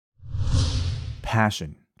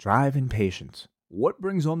passion, drive, and patience. What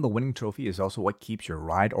brings home the winning trophy is also what keeps your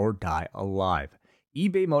ride or die alive.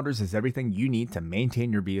 eBay Motors has everything you need to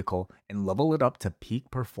maintain your vehicle and level it up to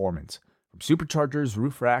peak performance. From superchargers,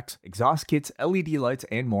 roof racks, exhaust kits, LED lights,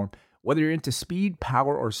 and more, whether you're into speed,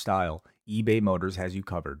 power, or style, eBay Motors has you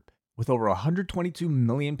covered. With over 122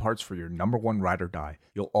 million parts for your number one ride or die,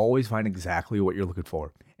 you'll always find exactly what you're looking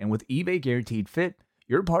for. And with eBay Guaranteed Fit,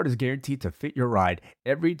 your part is guaranteed to fit your ride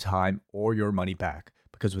every time or your money back.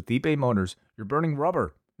 Because with eBay Motors, you're burning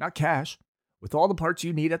rubber, not cash. With all the parts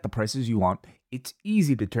you need at the prices you want, it's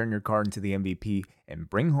easy to turn your car into the MVP and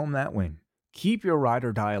bring home that win. Keep your ride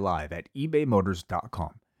or die alive at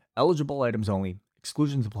ebaymotors.com. Eligible items only.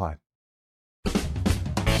 Exclusions apply.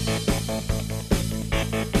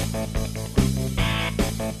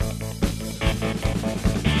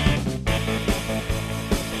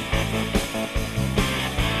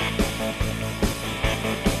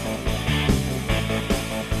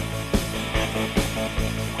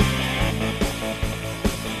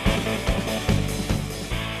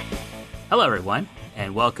 Hello, everyone,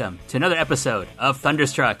 and welcome to another episode of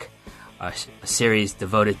Thunderstruck, a series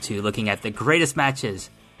devoted to looking at the greatest matches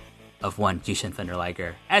of one Jushin Thunder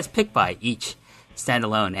Liger, as picked by each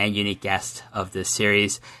standalone and unique guest of this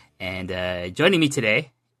series. And joining me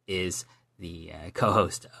today is the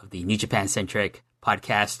co-host of the New Japan-centric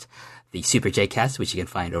podcast, the Super J-Cast, which you can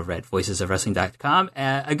find over at voicesofwrestling.com.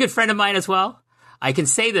 A good friend of mine as well. I can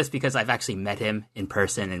say this because I've actually met him in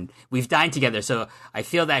person and we've dined together, so I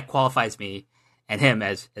feel that qualifies me and him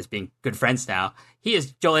as being good friends now. He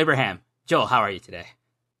is Joel Abraham. Joel, how are you today?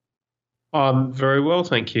 Very well,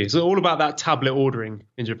 thank you. It's all about that tablet ordering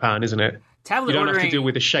in Japan, isn't it? You don't have to deal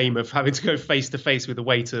with the shame of having to go face-to-face with a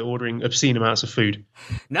waiter ordering obscene amounts of food.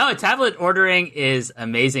 No, tablet ordering is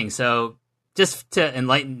amazing. So just to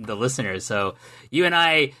enlighten the listeners, so you and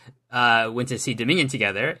I went to see Dominion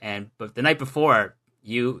together, but the night before,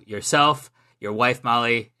 yourself, your wife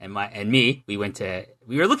Molly, and me, we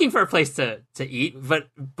were looking for a place to eat. But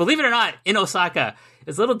believe it or not, in Osaka,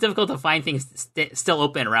 it's a little difficult to find things still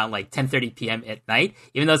open around like 10:30 p.m. at night,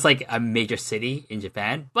 even though it's like a major city in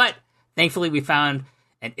Japan. But thankfully, we found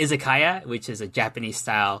an izakaya, which is a Japanese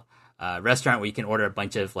style restaurant where you can order a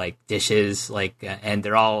bunch of like dishes, and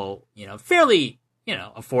they're all fairly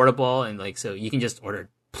affordable, and so you can just order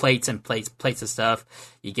plates and plates of stuff.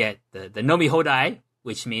 You get the nomi hodai,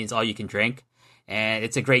 which means all you can drink, and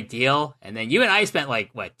it's a great deal. And then you and I spent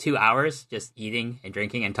 2 hours just eating and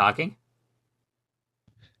drinking and talking.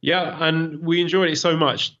 Yeah, and we enjoyed it so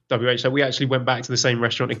much, WH, that we actually went back to the same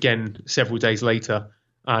restaurant again several days later.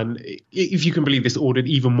 And if you can believe this, ordered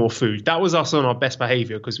even more food. That was us on our best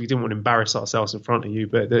behavior because we didn't want to embarrass ourselves in front of you,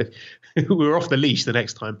 but we were off the leash the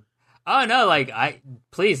next time. Oh no,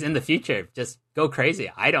 please in the future, just go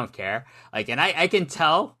crazy. I don't care. And I can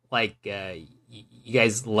tell, you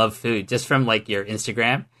guys love food just from your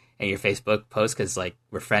Instagram and your Facebook posts, because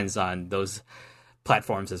we're friends on those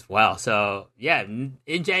platforms as well. So yeah,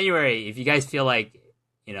 in January, if you guys feel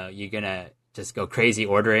you're gonna just go crazy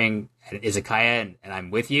ordering at an izakaya and I'm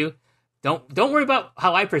with you, don't worry about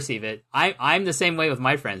how I perceive it. I'm the same way with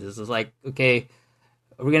my friends. This is okay,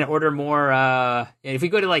 we're going to order more, if we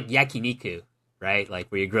go to yakiniku, right?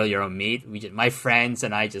 Where you grill your own meat, my friends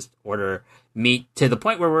and I just order meat to the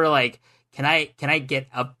point where we're can I get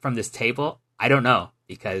up from this table? I don't know,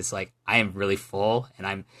 because I am really full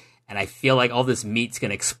and I feel all this meat's going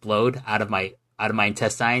to explode out of my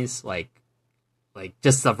intestines,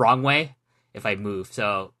 just the wrong way if I move.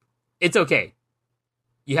 So it's okay.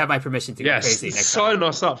 You have my permission to go crazy next time. Sign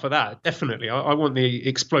us up for that. Definitely. I want the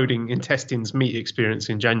exploding intestines meat experience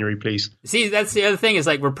in January, please. See, that's the other thing is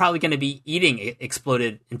we're probably going to be eating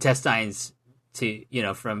exploded intestines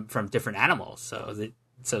from different animals. So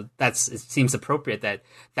it seems appropriate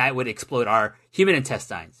that would explode our human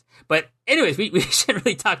intestines. But anyways, we shouldn't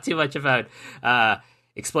really talk too much about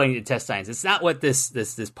exploding intestines. It's not what this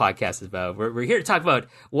podcast is about. We're here to talk about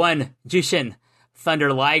one Jushin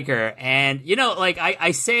Thunder Liger. And,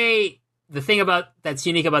 I say the thing that's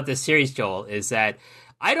unique about this series, Joel, is that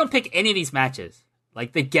I don't pick any of these matches.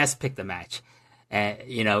 The guests pick the match,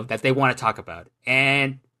 that they want to talk about.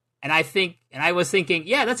 And I was thinking,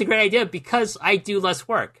 yeah, that's a great idea because I do less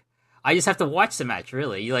work. I just have to watch the match,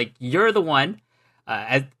 really. You're the one,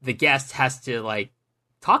 as the guest has to,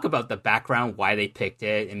 talk about the background, why they picked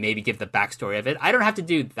it, and maybe give the backstory of it. I don't have to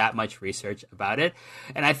do that much research about it.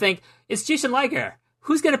 And I think it's Jushin Liger.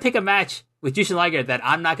 Who's going to pick a match with Jushin Liger that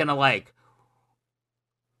I'm not going to like?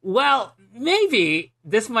 Well, maybe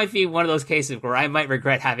this might be one of those cases where I might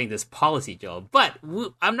regret having this policy, Joel. But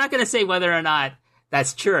I'm not going to say whether or not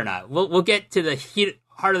that's true or not. We'll get to the heat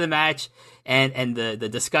heart of the match and the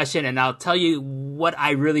discussion, and I'll tell you what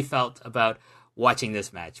I really felt about watching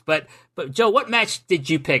this match. But Joe, what match did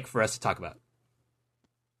you pick for us to talk about?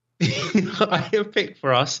 I have picked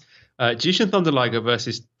for us Jushin Thunder Liger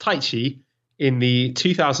versus Taichi in the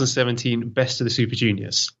 2017 Best of the Super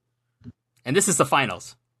Juniors. And this is the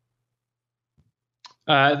finals.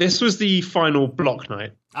 This was the final block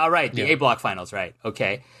night. All right, the A block finals, right?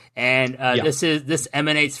 Okay, and this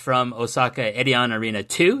emanates from Osaka Edion Arena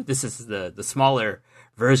 2. This is the smaller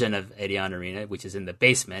version of Edion Arena, which is in the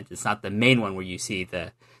basement. It's not the main one where you see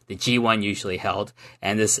the G1 usually held.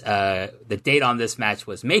 And this the date on this match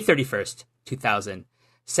was May 31st,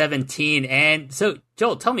 2017. And so,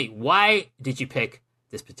 Joel, tell me, why did you pick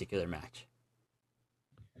this particular match?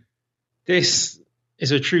 This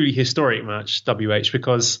is a truly historic match, WH,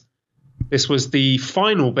 because this was the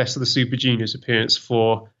final Best of the Super Juniors appearance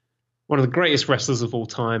for one of the greatest wrestlers of all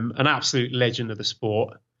time, an absolute legend of the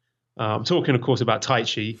sport. I'm talking, of course, about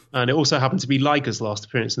Taichi, and it also happened to be Liger's last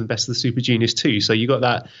appearance in the Best of the Super Juniors too. So you got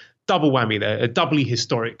that double whammy there, a doubly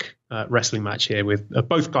historic wrestling match here with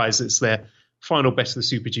both guys. It's their final Best of the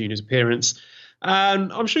Super Juniors appearance.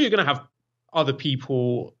 And I'm sure you're going to have other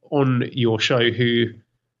people on your show who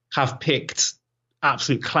have picked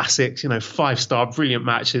absolute classics, 5-star brilliant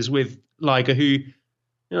matches with Liger, who,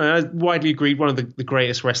 widely agreed, one of the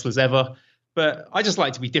greatest wrestlers ever. But I just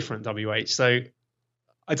like to be different, WH. So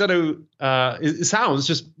I don't know. It sounds,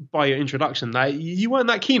 just by your introduction, that you weren't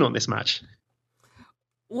that keen on this match.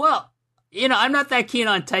 Well, I'm not that keen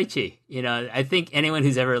on Taichi. I think anyone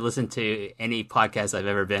who's ever listened to any podcast I've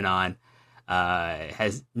ever been on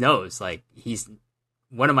knows, like, he's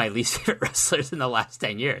one of my least favorite wrestlers in the last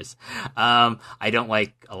 10 years. I don't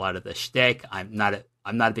like a lot of the shtick. I'm not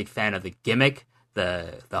a big fan of the gimmick.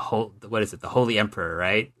 The Holy Emperor,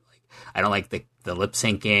 right? Like, I don't like the lip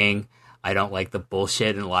syncing. I don't like the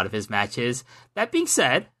bullshit in a lot of his matches. That being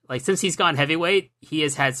said, like, since he's gone heavyweight, he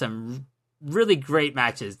has had some really great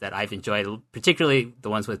matches that I've enjoyed, particularly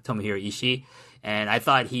the ones with Tomohiro Ishii. And I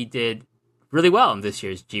thought he did really well in this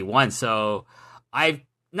year's G1. So I'm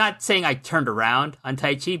not saying I turned around on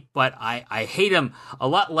Taichi, but I hate him a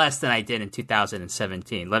lot less than I did in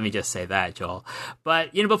 2017. Let me just say that, Joel.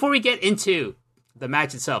 But, before we get into the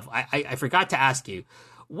match itself, I forgot to ask you,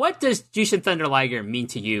 what does Jushin Thunder Liger mean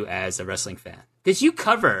to you as a wrestling fan? Because you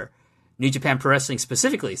cover New Japan Pro Wrestling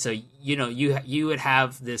specifically, so you would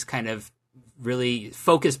have this kind of really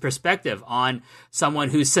focused perspective on someone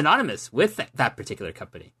who's synonymous with that particular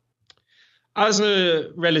company. As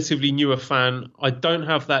a relatively newer fan, I don't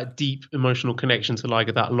have that deep emotional connection to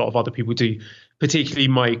Liger that a lot of other people do, particularly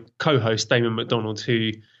my co-host, Damon McDonald,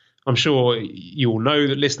 who I'm sure you all know,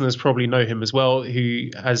 that listeners probably know him as well, who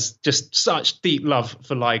has just such deep love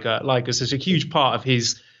for Liger. Liger's such a huge part of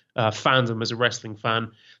his fandom as a wrestling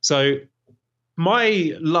fan. So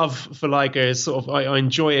my love for Liger is sort of, I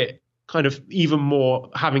enjoy it kind of even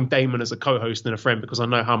more having Damon as a co-host than a friend, because I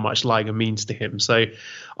know how much Liger means to him. So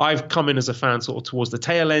I've come in as a fan sort of towards the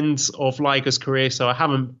tail end of Liger's career. So I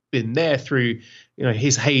haven't been there through,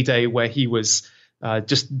 his heyday where he was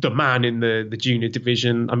just the man in the junior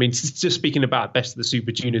division. I mean, just speaking about Best of the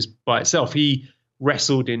Super Juniors by itself, he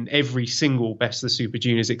wrestled in every single Best of the Super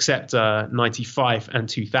Juniors except 95 and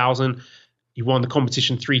 2000. He won the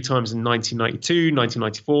competition 3 times in 1992,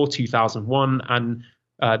 1994, 2001, and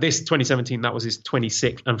this 2017, that was his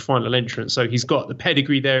 26th and final entrance. So he's got the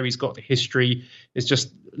pedigree there. He's got the history. It's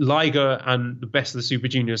just Liger and the Best of the Super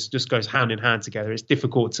Juniors just goes hand in hand together. It's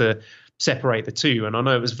difficult to separate the two. And I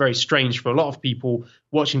know it was very strange for a lot of people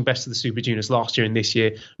watching Best of the Super Juniors last year and this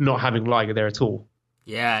year, not having Liger there at all.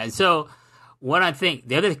 Yeah. And so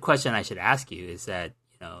the other question I should ask you is that,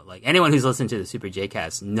 like, anyone who's listened to the Super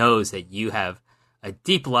J-Cast knows that you have a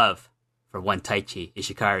deep love for one Taichi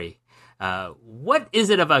Ishikari. What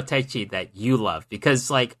is it about Taichi that you love?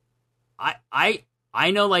 Because, like, I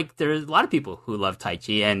know, like, there's a lot of people who love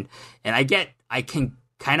Taichi, and I can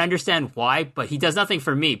kind of understand why, but he does nothing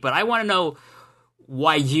for me. But I want to know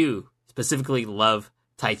why you specifically love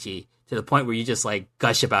Taichi to the point where you just, like,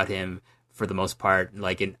 gush about him for the most part,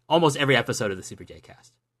 like in almost every episode of the Super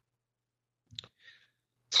J-Cast.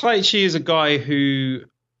 Taichi is a guy who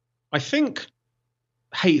I think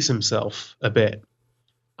hates himself a bit.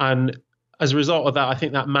 And as a result of that, I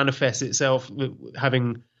think that manifests itself with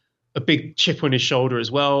having a big chip on his shoulder as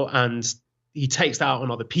well. And he takes that out on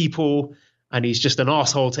other people, and he's just an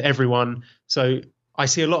asshole to everyone. So I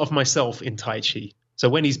see a lot of myself in Taichi. So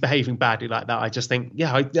when he's behaving badly like that, I just think,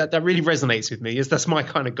 that really resonates with me. That's my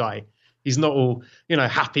kind of guy. He's not all,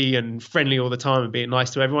 happy and friendly all the time and being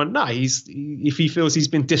nice to everyone. No, if he feels he's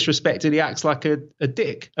been disrespected, he acts like a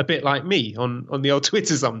dick, a bit like me on the old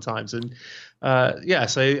Twitter sometimes. And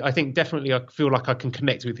so I think definitely I feel like I can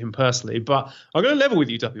connect with him personally. But I'm going to level with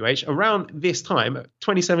you, WH. Around this time,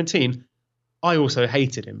 2017, I also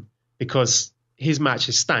hated him because his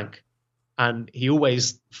matches stank. And he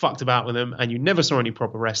always fucked about with them, and you never saw any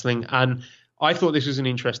proper wrestling. And I thought this was an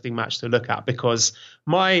interesting match to look at because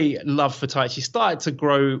my love for Taichi started to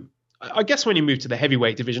grow, I guess, when he moved to the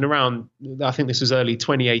heavyweight division around, I think this was early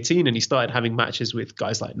 2018, and he started having matches with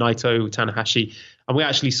guys like Naito, Tanahashi, and we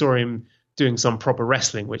actually saw him doing some proper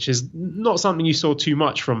wrestling, which is not something you saw too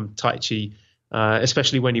much from Taichi,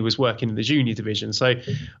 especially when he was working in the junior division. So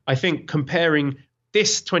I think comparing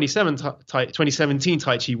this 2017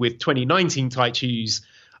 Taichi with 2019 Taichi's,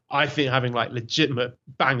 I think having like legitimate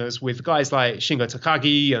bangers with guys like Shingo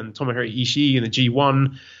Takagi and Tomohiro Ishii in the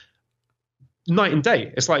G1, night and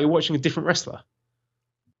day. It's like you're watching a different wrestler.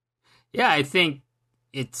 Yeah, I think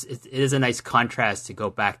it is a nice contrast to go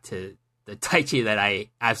back to the Taichi that I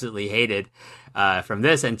absolutely hated from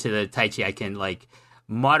this, and to the Taichi I can like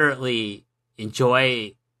moderately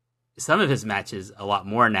enjoy some of his matches a lot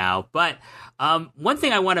more now. But one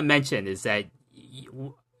thing I want to mention is that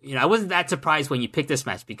I wasn't that surprised when you picked this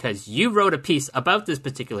match, because you wrote a piece about this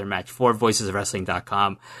particular match for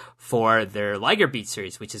voicesofwrestling.com for their Liger Beat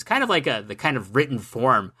series, which is kind of like the kind of written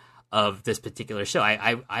form of this particular show.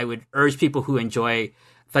 I would urge people who enjoy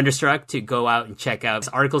Thunderstruck to go out and check out this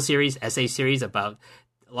article series, essay series about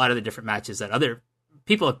a lot of the different matches that other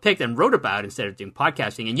people have picked and wrote about instead of doing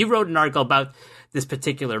podcasting. And you wrote an article about this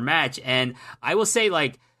particular match. And I will say,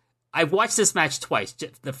 like, I've watched this match twice.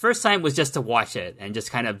 The first time was just to watch it and just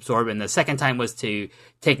kind of absorb it. And the second time was to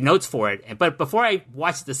take notes for it. But before I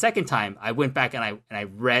watched it the second time, I went back and I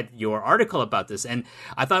read your article about this. And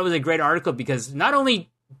I thought it was a great article because not only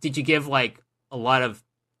did you give like a lot of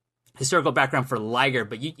historical background for Liger,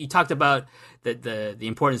 but you talked about the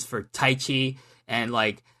importance for Taichi, and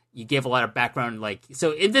like you gave a lot of background. Like,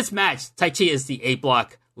 so in this match, Taichi is the A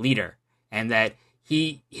block leader, and that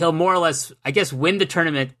he'll more or less, I guess, win the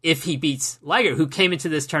tournament if he beats Liger, who came into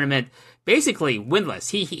this tournament basically winless.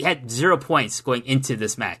 He had 0 points going into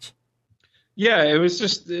this match. Yeah, it was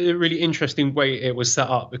just a really interesting way it was set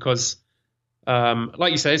up because,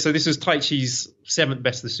 like you say, so this was Taichi's 7th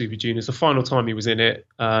best of the Super Juniors, the final time he was in it,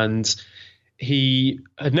 and he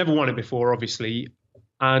had never won it before, obviously,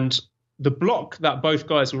 and the block that both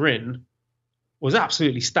guys were in was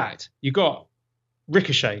absolutely stacked. You got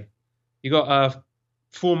Ricochet, you got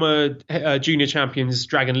former junior champions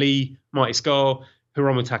Dragon Lee, Mighty Skull,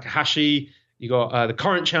 Hiromu Takahashi. You got the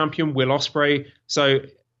current champion Will Ospreay. So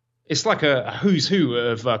it's like a who's who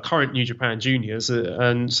of current New Japan juniors,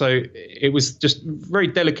 and so it was just very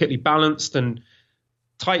delicately balanced. And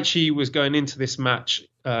Taichi was going into this match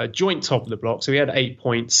joint top of the block, so he had 8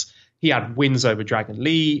 points. He had wins over Dragon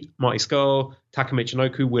Lee, Mighty Skull, Taka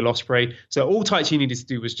Michinoku, Will Ospreay. So all Taichi needed to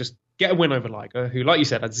do was just get a win over Liger, who, like you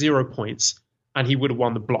said, had 0 points, and he would have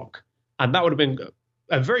won the block. And that would have been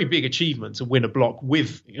a very big achievement to win a block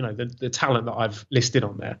with, the talent that I've listed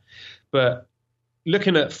on there. But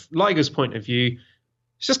looking at Liger's point of view,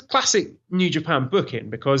 it's just classic New Japan booking,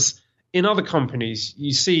 because in other companies,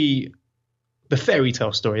 you see the fairy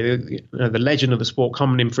tale story, the legend of the sport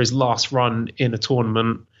coming in for his last run in a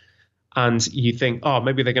tournament, and you think, oh,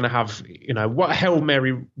 maybe they're going to have, what a Hail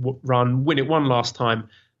Mary run, win it one last time.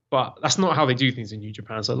 But that's not how they do things in New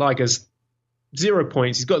Japan. So Liger's 0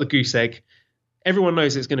 points. He's got the goose egg. Everyone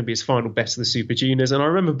knows it's going to be his final best of the Super Juniors. And I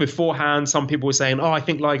remember beforehand, some people were saying, oh, I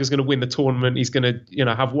think Liger's going to win the tournament. He's going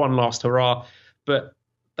to, have one last hurrah. But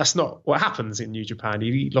that's not what happens in New Japan.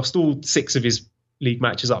 He lost all 6 of his league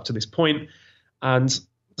matches up to this point. And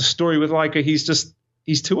the story with Liger, he's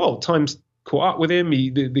too old. Time's caught up with him.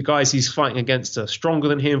 The guys he's fighting against are stronger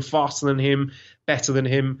than him, faster than him, better than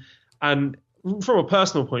him. And from a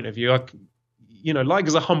personal point of view,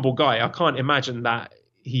 Liger's a humble guy. I can't imagine that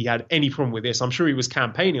he had any problem with this. I'm sure he was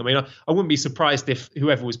campaigning. I mean, I wouldn't be surprised if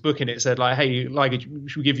whoever was booking it said, like, hey, Liger,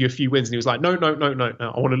 should we give you a few wins? And he was like, no.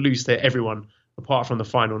 I want to lose to everyone apart from the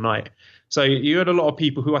final night. So you had a lot of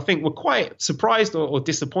people who I think were quite surprised or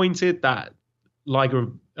disappointed that Liger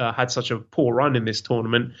had such a poor run in this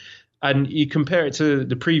tournament. And you compare it to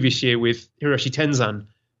the previous year with Hiroshi Tenzan,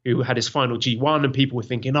 who had his final G1, and people were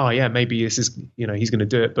thinking, oh, yeah, maybe this is, he's going to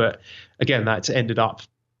do it. But again, that's ended up,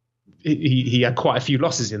 he had quite a few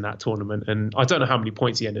losses in that tournament. And I don't know how many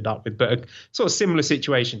points he ended up with, but a sort of similar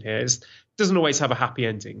situation here. It doesn't always have a happy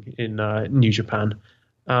ending in New Japan.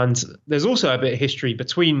 And there's also a bit of history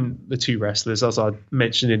between the two wrestlers, as I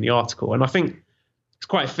mentioned in the article. And I think it's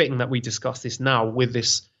quite fitting that we discuss this now with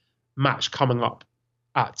this match coming up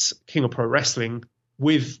at King of Pro Wrestling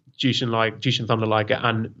with Jushin Thunder Liger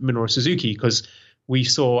and Minoru Suzuki, because we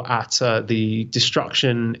saw at the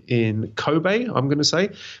Destruction in Kobe, I'm going to say,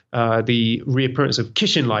 the reappearance of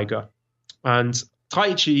Kishin Liger. And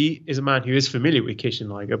Taichi is a man who is familiar with Kishin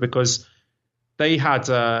Liger because they had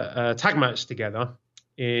a tag match together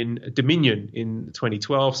in Dominion in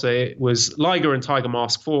 2012. So it was Liger and Tiger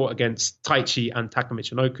Mask 4 against Taichi and Taka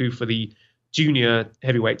Michinoku for the Junior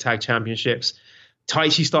Heavyweight Tag Championships.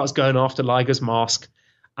 Taichi starts going after Liger's mask,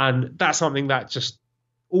 and that's something that just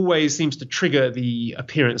always seems to trigger the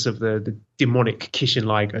appearance of the demonic Kishin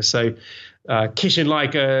Liger. So Kishin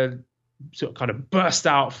Liger sort of kind of burst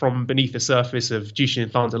out from beneath the surface of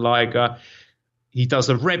Jushin Thunder Liger. He does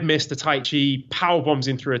a red mist to Taichi, power bombs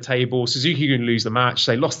in through a table. Suzuki can lose the match.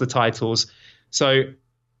 They lost the titles. So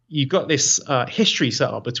you've got this history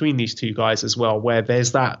set up between these two guys as well, where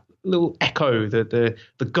there's that little echo, the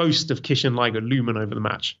ghost of Kishin Liger looming over the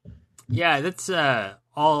match. Yeah, that's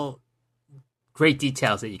all great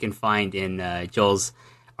details that you can find in Joel's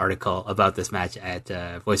article about this match at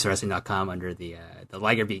voiceofwrestling.com under the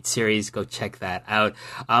Liger Beat series. Go check that out.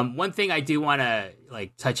 One thing I do want to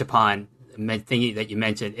touch upon, thing that you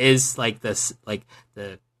mentioned, is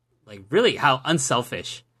really how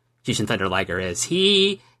unselfish Jushin Thunder Liger is.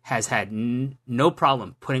 He has had no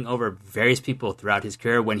problem putting over various people throughout his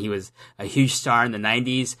career. When he was a huge star in the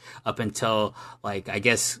 90s up until I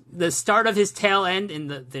guess the start of his tail end in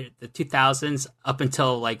the 2000s, up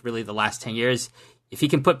until really the last 10 years. If he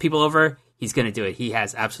can put people over, he's going to do it. He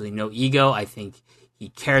has absolutely no ego. I think he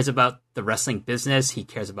cares about the wrestling business. He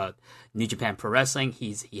cares about New Japan Pro Wrestling.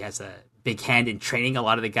 He has a big hand in training a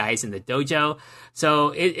lot of the guys in the dojo.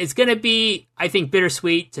 So it's going to be, I think,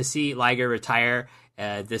 bittersweet to see Liger retire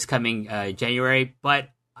this coming January.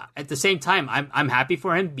 But at the same time, I'm happy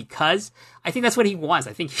for him because I think that's what he wants.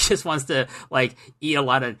 I think he just wants to eat a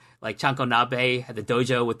lot of chanko nabe at the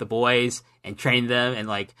dojo with the boys and train them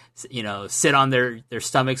and sit on their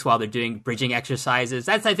stomachs while they're doing bridging exercises.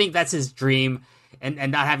 I think that's his dream,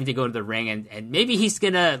 and not having to go to the ring, and maybe he's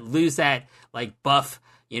gonna lose that buff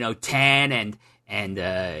tan and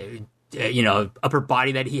upper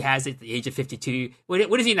body that he has at the age of 52.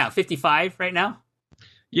 What is he now? 55 right now?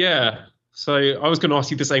 Yeah. So I was going to ask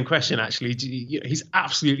you the same question, actually. He's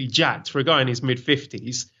absolutely jacked for a guy in his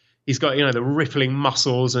mid-50s. He's got, the rippling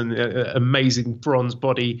muscles and amazing bronze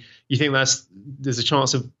body. You think there's a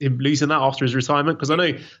chance of him losing that after his retirement? Because I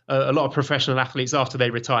know a lot of professional athletes, after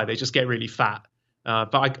they retire, they just get really fat.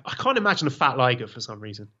 But I can't imagine a fat Liger for some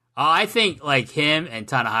reason. I think him and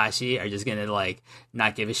Tanahashi are just gonna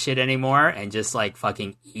not give a shit anymore and just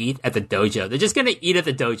fucking eat at the dojo. They're just gonna eat at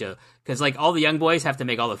the dojo because all the young boys have to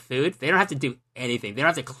make all the food. They don't have to do anything. They don't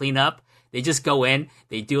have to clean up. They just go in.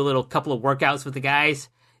 They do a little couple of workouts with the guys.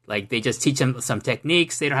 They just teach them some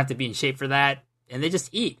techniques. They don't have to be in shape for that, and they just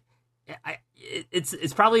eat.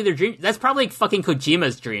 It's probably their dream. That's probably fucking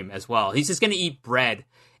Kojima's dream as well. He's just gonna eat bread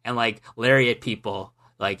and lariat people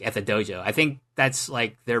at the dojo. I think that's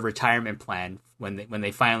their retirement plan when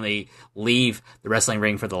they finally leave the wrestling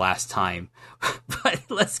ring for the last time. But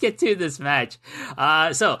let's get to this match.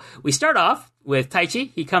 So we start off with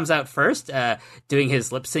Taichi. He comes out first, doing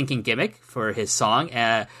his lip syncing gimmick for his song.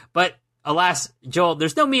 But alas, Joel,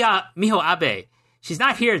 there's no Miho Abe. She's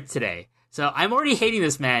not here today. So I'm already hating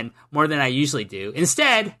this man more than I usually do.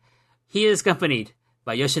 Instead, he is accompanied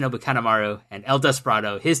by Yoshinobu Kanemaru and El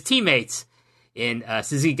Desperado, his teammates in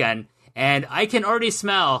Suzuki Gun, and I can already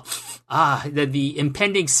smell the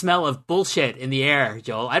impending smell of bullshit in the air,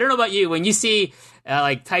 Joel. I don't know about you. When you see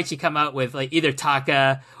Taichi come out with either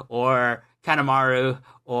Taka or Kanemaru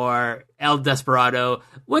or El Desperado,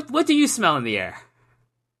 what do you smell in the air?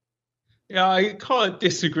 Yeah, I can't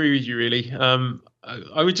disagree with you, really.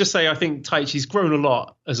 I would just say I think Taichi's grown a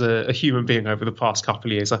lot as a human being over the past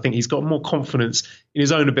couple of years. I think he's got more confidence in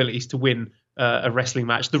his own abilities to win a wrestling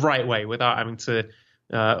match the right way without having to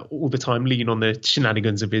all the time lean on the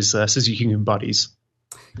shenanigans of his Suzuki buddies.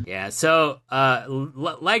 Yeah, so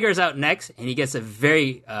Liger's out next, and he gets a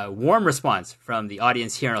very warm response from the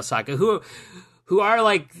audience here in Osaka, who are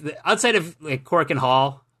outside of Korakuen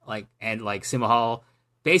Hall, and Sumo Hall,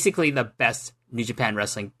 basically the best New Japan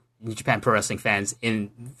Pro Wrestling fans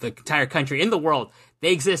in the entire country, in the world.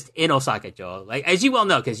 They exist in Osaka, Joel. As you well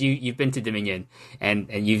know, because you've been to Dominion and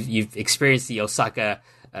you've experienced the Osaka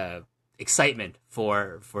excitement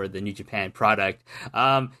for the New Japan product.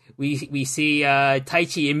 We see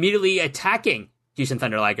Taichi immediately attacking Jushin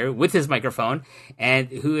Thunder Liger with his microphone, and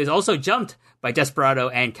who is also jumped by Desperado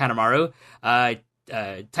and Kanemaru.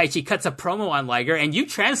 Taichi cuts a promo on Liger, and you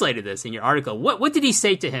translated this in your article. What did he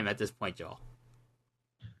say to him at this point, Joel?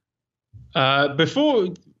 Before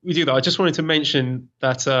we do that, I just wanted to mention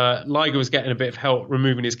that Liger was getting a bit of help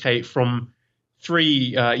removing his cape from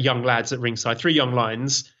three young lads at ringside, three young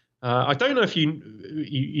lions. I don't know if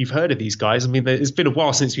you've heard of these guys. I mean, it's been a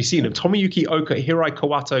while since we've seen them. Tomoyuki Oka, Hirai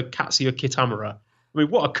Kawato, Katsuya Kitamura. I mean,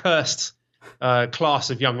 what a cursed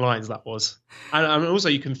class of young lions that was. And also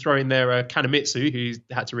you can throw in there Kanemitsu, who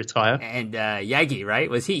had to retire. And Yagi, right?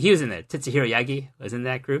 He was in there. Tetsuhiro Yagi was in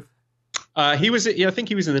that group? He was, I think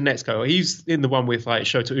he was in the next cohort. He's in the one with like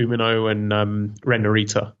Shota Umino and Ren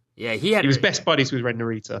Narita. Yeah, he was best buddies with Ren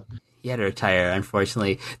Narita. He had to retire,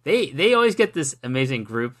 unfortunately. They always get this amazing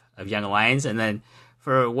group of young lions, and then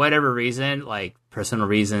for whatever reason, like personal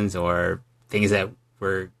reasons or things that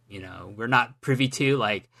we're not privy to,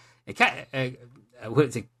 like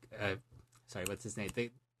what's his name?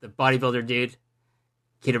 The bodybuilder dude,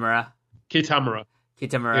 Kitamura. He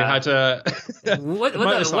had a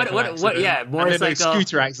motorcycle. Yeah, motorcycle.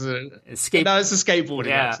 Scooter accident. No, it's a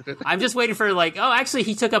skateboarding accident. I'm just waiting for actually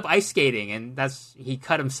he took up ice skating and he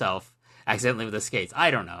cut himself accidentally with the skates. I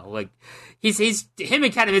don't know. Like he's him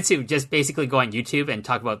and Kanemitsu just basically go on YouTube and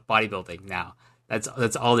talk about bodybuilding now.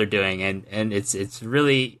 That's all they're doing, and it's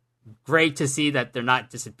really great to see that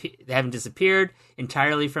they haven't disappeared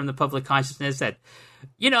entirely from the public consciousness. That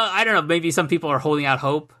I don't know, maybe some people are holding out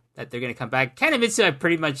hope that they're going to come back.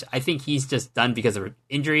 Kanemitsu, I think he's just done because of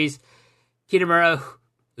injuries. Kitamura,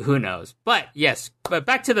 who knows? But yes,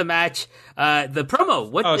 back to the match. The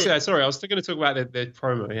promo. Sorry, I was still going to talk about the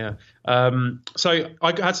promo. Yeah. So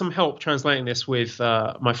I had some help translating this with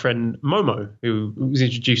my friend Momo, who was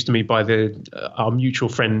introduced to me by our mutual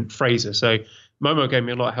friend Fraser. So Momo gave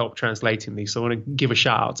me a lot of help translating these. So I want to give a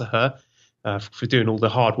shout out to her for doing all the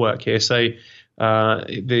hard work here. So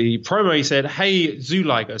the promo, he said, "Hey,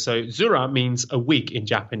 Zuriger." So Zura means a wig in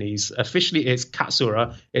Japanese. Officially, it's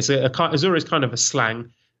Katsura. Zura is kind of a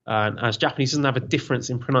slang, as Japanese doesn't have a difference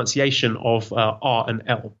in pronunciation of R and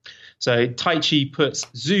L. So Taichi puts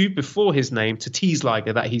Zu before his name to tease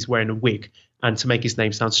Liger that he's wearing a wig and to make his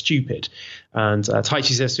name sound stupid. And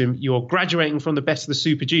Taichi says to him, "You're graduating from the Best of the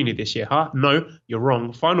Super Junior this year, huh? No, you're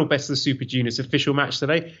wrong. Final Best of the Super Junior's official match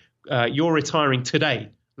today. You're retiring today.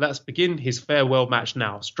 Let's begin his farewell match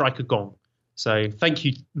now. Strike a gong." So thank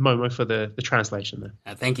you, Momo, for the translation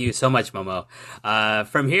there. Thank you so much, Momo.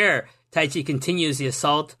 From here, Taichi continues the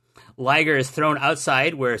assault. Liger is thrown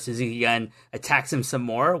outside where Suzuki Gun attacks him some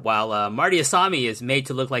more, while Marty Asami is made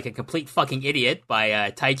to look like a complete fucking idiot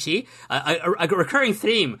by Taichi. A recurring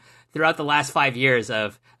theme throughout the last 5 years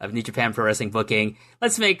of New Japan Pro Wrestling booking.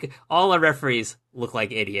 Let's make all our referees look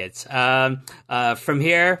like idiots. From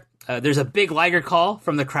here, there's a big Liger call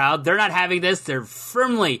from the crowd. They're not having this. They're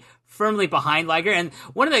firmly behind Liger. And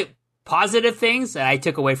one of the positive things that I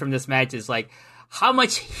took away from this match is like how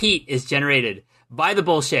much heat is generated by the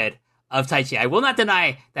bullshit of Taichi. I will not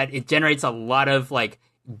deny that it generates a lot of like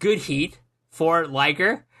good heat for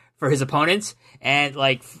Liger, for his opponents. And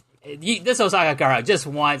like this Osaka crowd just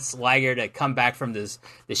wants Liger to come back from this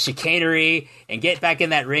chicanery and get back in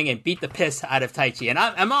that ring and beat the piss out of Taichi. And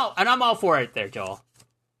I'm all for it there, Joel.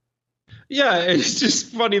 Yeah, it's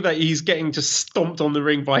just funny that he's getting just stomped on the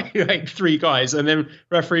ring by like three guys, and then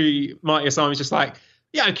referee Marty Asami's just like,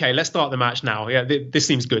 "Yeah, okay, let's start the match now. Yeah, this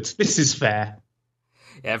seems good. This is fair."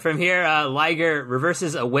 Yeah, from here, Liger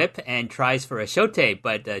reverses a whip and tries for a shote,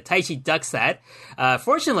 but Taichi ducks that.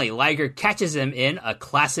 Fortunately, Liger catches him in a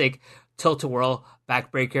classic tilt-a-whirl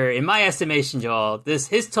backbreaker. In my estimation, Joel,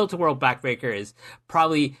 his tilt-a-whirl backbreaker is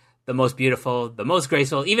probably the most beautiful, the most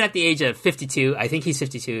graceful, even at the age of 52. I think he's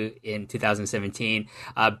 52 in 2017.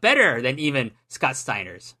 Better than even Scott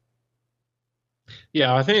Steiner's.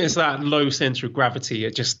 Yeah, I think it's that low center of gravity.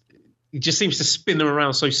 It just seems to spin them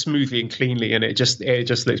around so smoothly and cleanly, and it just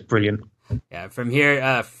looks brilliant. Yeah, from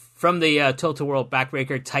here, from the tilt-a-whirl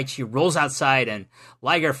backbreaker, Taichi rolls outside, and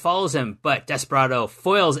Liger follows him, but Desperado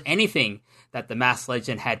foils anything that the masked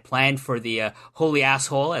legend had planned for the holy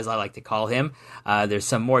asshole, as I like to call him. There's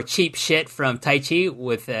some more cheap shit from Taichi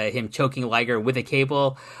with him choking Liger with a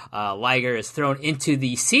cable. Liger is thrown into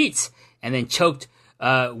the seats and then choked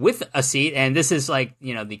with a seat. And this is like,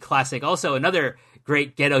 the classic, also another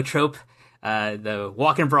great ghetto trope, the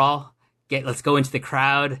walk and brawl. Let's go into the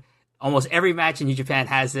crowd. Almost every match in New Japan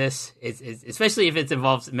has this, it's especially if it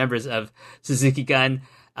involves members of Suzuki Gun.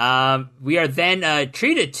 We are then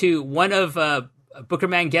treated to one of Booker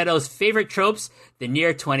Man Ghetto's favorite tropes, the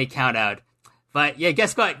near 20 countout. But yeah,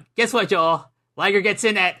 guess what, Joel? Liger gets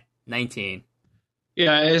in at 19.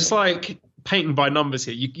 Yeah, it's like painting by numbers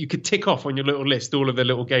here. You could tick off on your little list all of the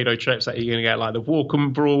little Gedo trips that you're going to get, like the walk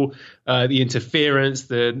and brawl, the interference,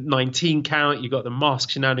 the 19 count. You got the mask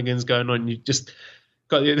shenanigans going on. You just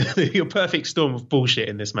got your perfect storm of bullshit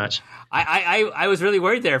in this match. I was really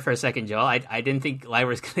worried there for a second, Joel. I didn't think Liger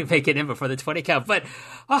was going to make it in before the 20 count, but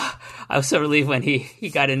I was so relieved when he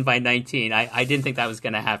got in by 19. I didn't think that was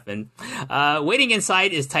going to happen. Waiting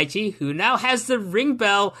inside is Taichi, who now has the ring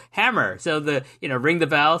bell hammer. So ring the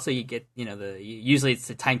bell, so you get, usually it's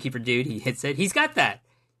the timekeeper dude. He hits it. He's got that.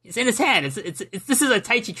 It's in his hand. This is a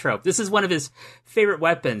Taichi trope. This is one of his favorite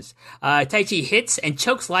weapons. Taichi hits and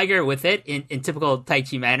chokes Liger with it in typical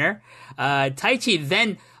Taichi manner. Taichi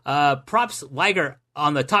then props Liger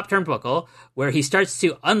on the top turnbuckle, where he starts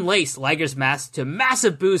to unlace Liger's mask to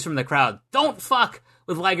massive boos from the crowd. Don't fuck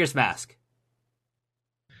with Liger's mask.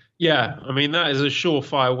 Yeah, I mean, that is a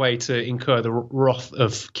surefire way to incur the wrath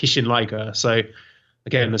of Kishin Liger. So,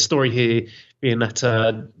 again, the story here being that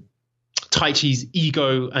Taichi's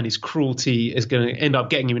ego and his cruelty is going to end up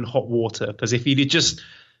getting him in hot water, because if he'd just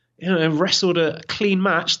wrestled a clean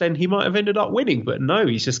match, then he might have ended up winning. But no,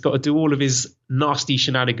 he's just got to do all of his nasty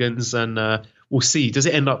shenanigans, and we'll see. Does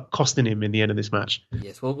it end up costing him in the end of this match?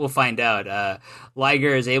 Yes, we'll find out.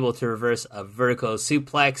 Liger is able to reverse a vertical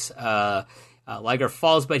suplex. Liger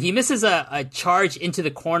falls, but he misses a charge into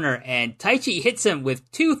the corner, and Taichi hits him with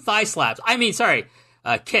two thigh slaps.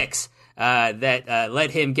 Kicks. That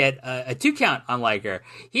let him get a 2 count on Liger.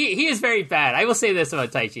 He is very bad. I will say this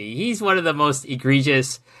about Taichi. He's one of the most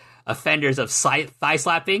egregious offenders of thigh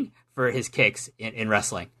slapping for his kicks in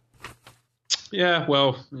wrestling. Yeah,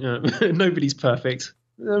 well, nobody's perfect.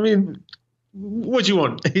 I mean, what do you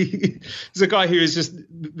want? He's a guy who is just,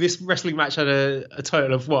 this wrestling match had a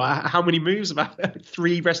total of how many moves? About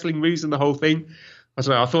 3 wrestling moves in the whole thing. I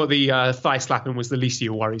don't know. I thought the thigh slapping was the least of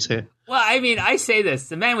your worries here. Well, I mean, I say this.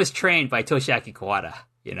 The man was trained by Toshiaki Kawada,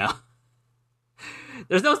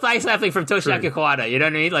 There's no thigh slapping from Toshiaki Kawada, you know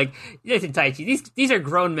what I mean? Like, listen, Taichi, these are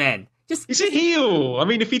grown men. He's a heel. I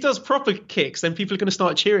mean, if he does proper kicks, then people are going to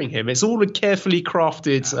start cheering him. It's all a carefully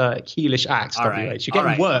crafted heelish act, WH. Right. You're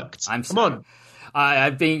getting worked. Come on.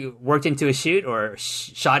 I've been worked into a shoot or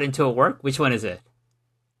shot into a work. Which one is it?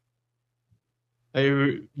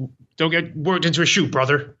 Don't get worked into a shoot,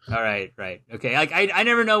 brother. All right. Okay. Like I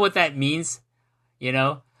never know what that means,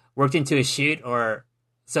 worked into a shoot or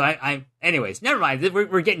so. Anyways, never mind.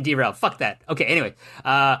 We're getting derailed. Fuck that. Okay. Anyway,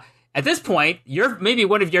 at this point, maybe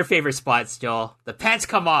one of your favorite spots, Joel. The pants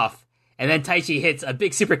come off, and then Taichi hits a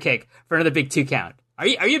big super kick for another big 2 count. Are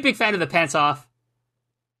you a big fan of the pants off?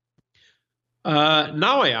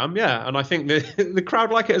 Now I am, yeah, and I think the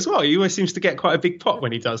crowd like it as well. He always seems to get quite a big pop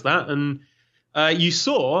when he does that, and. You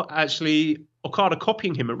saw actually Okada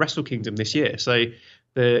copying him at Wrestle Kingdom this year. So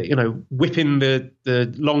whipping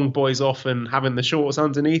the long boys off and having the shorts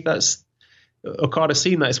underneath. That's Okada's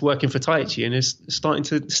seen that it's working for Taichi and is starting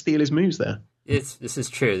to steal his moves there. This is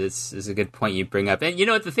true. This is a good point you bring up. And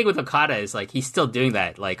the thing with Okada is like he's still doing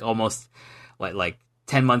that. Like almost like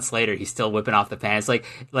 10 months later, he's still whipping off the pants. Like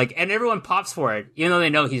and everyone pops for it, even though they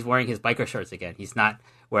know he's wearing his biker shorts again. He's not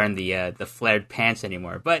wearing the flared pants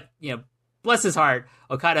anymore. But bless his heart,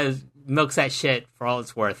 Okada milks that shit for all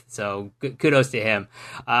it's worth. So kudos to him.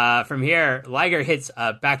 From here, Liger hits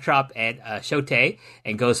a backdrop and a Shote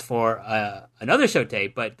and goes for another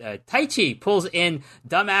Shote. But Taichi pulls in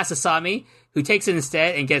dumbass Asami, who takes it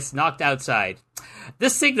instead and gets knocked outside.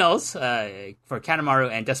 This signals for Kanemaru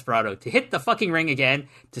and Desperado to hit the fucking ring again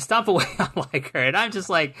to stomp away on Liger. And I'm just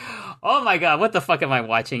like, oh my god, what the fuck am I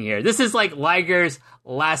watching here? This is like Liger's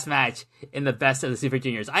last match in the best of the Super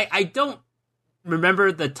Juniors. I don't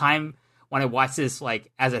remember the time when I watched this, like,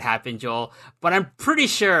 as it happened, Joel, but I'm pretty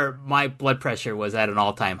sure my blood pressure was at an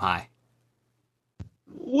all-time high.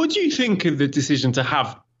 What do you think of the decision to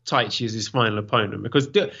have Taichi as his final opponent? Because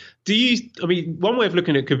one way of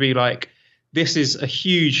looking at it could be like, this is a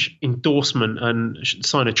huge endorsement and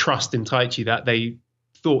sign of trust in Taichi that they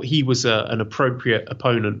thought he was an appropriate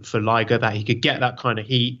opponent for Liger, that he could get that kind of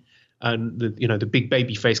heat and the big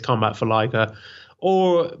babyface comeback for Liger.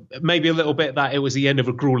 Or maybe a little bit that it was the end of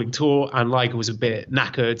a grueling tour and Liger was a bit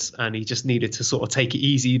knackered and he just needed to sort of take it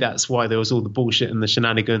easy. That's why there was all the bullshit and the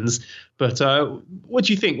shenanigans. But what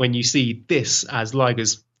do you think when you see this as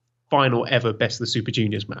Liger's final ever Best of the Super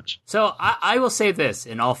Juniors match? So I will say this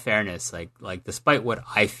in all fairness, like despite what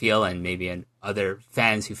I feel and maybe in other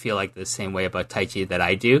fans who feel like the same way about Taichi that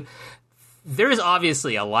I do, there is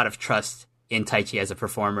obviously a lot of trust in Taichi as a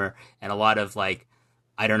performer and a lot of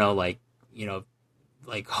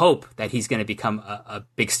hope that he's going to become a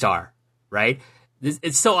big star, right?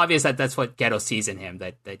 it's so obvious that that's what Gedo sees in him,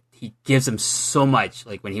 that he gives him so much,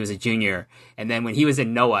 like when he was a junior. And then when he was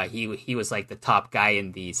in Noah, he was like the top guy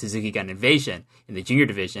in the Suzuki Gun Invasion in the junior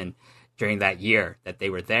division during that year that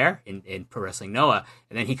they were there in Pro Wrestling Noah.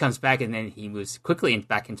 And then he comes back, and then he moves quickly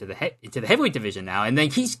back into the heavyweight division now. And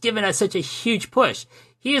then he's given us such a huge push.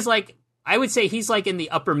 He is like, I would say he's like in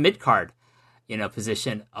the upper mid card,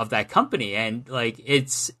 position of that company. And like,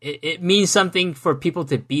 it means something for people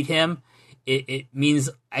to beat him. It means,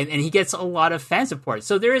 and he gets a lot of fan support.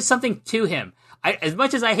 So there is something to him. As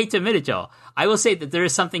much as I hate to admit it, Joel, I will say that there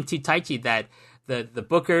is something to Taichi that the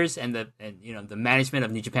bookers and the management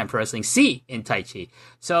of New Japan Pro Wrestling see in Taichi.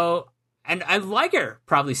 So, and Liger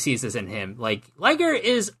probably sees this in him. Like, Liger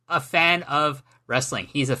is a fan of wrestling.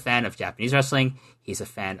 He's a fan of Japanese wrestling. He's a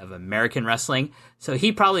fan of American wrestling. So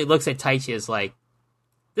he probably looks at Taichi as like,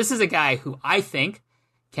 this is a guy who I think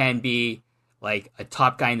can be like a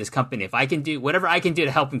top guy in this company. If I can do whatever I can do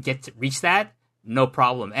to help him reach that, no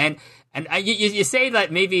problem. And you say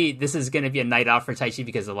that maybe this is going to be a night out for Taichi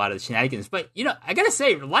because of a lot of the shenanigans, but I gotta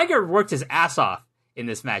say, Liger worked his ass off in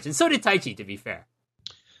this match, and so did Taichi, to be fair.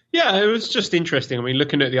 Yeah, it was just interesting. I mean,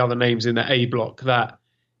 looking at the other names in the A block, that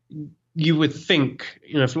you would think,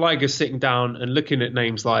 if Liger's sitting down and looking at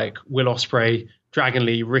names like Will Ospreay, Dragon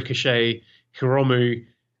Lee, Ricochet, Hiromu,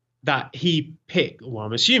 that he picked, well,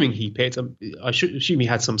 I'm assuming he picked, I should assume he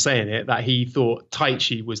had some say in it, that he thought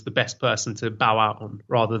Taichi was the best person to bow out on,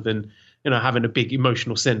 rather than, having a big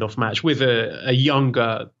emotional send-off match with a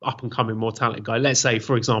younger, up-and-coming, more talented guy. Let's say,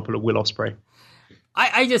 for example, a Will Ospreay.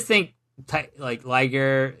 I just think, like,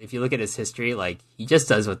 Liger, if you look at his history, like, he just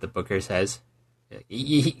does what the booker says.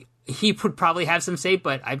 He would probably have some say,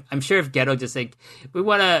 but I'm sure if Gedo just like, we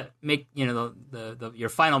want to make, your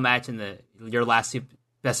final match in your last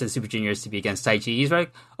Best of the Super Juniors to be against Taichi, he's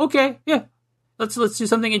like, okay, yeah, let's do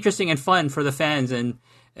something interesting and fun for the fans. And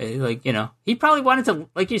he probably wanted to,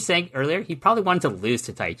 like you're saying earlier, he probably wanted to lose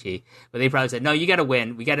to Taichi, but they probably said, no, you got to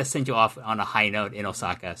win. We got to send you off on a high note in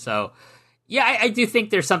Osaka. So yeah, I do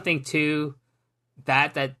think there's something to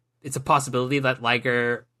that it's a possibility that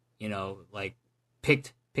Liger,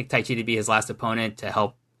 picked Taichi to be his last opponent to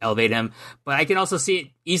help elevate him. But I can also see it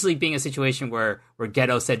easily being a situation where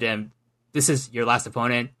Gedo said to him, this is your last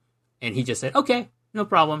opponent, and he just said, okay, no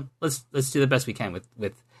problem. Let's do the best we can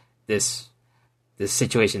with this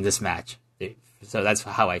situation, this match. So that's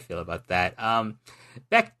how I feel about that.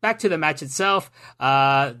 Back to the match itself.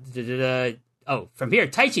 From here,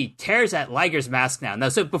 Taichi tears at Liger's mask now.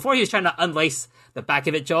 So before he was trying to unlace the back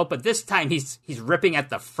of it, Joe, but this time he's ripping at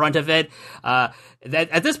the front of it. That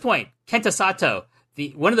at this point, Kenta Sato,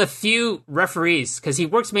 one of the few referees, because he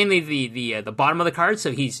works mainly the bottom of the card,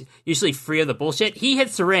 so he's usually free of the bullshit. He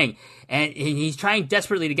hits the ring, and he's trying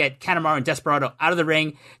desperately to get Kanemaru and Desperado out of the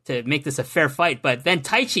ring to make this a fair fight. But then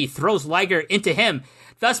Taichi throws Liger into him,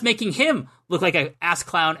 thus making him look like an ass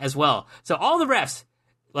clown as well. So all the refs,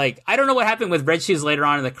 like, I don't know what happened with Red Shoes later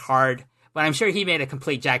on in the card, but I'm sure he made a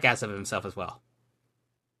complete jackass of himself as well.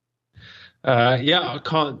 I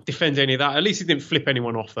can't defend any of that. At least he didn't flip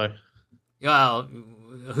anyone off, though. Well,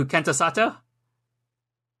 who, Kenta Sato?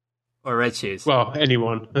 Or Red Shoes? Well,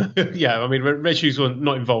 anyone. Yeah, I mean, Red Shoes were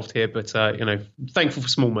not involved here, but, thankful for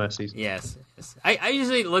small mercies. Yes. I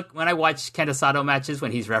usually look, when I watch Kenta Sato matches,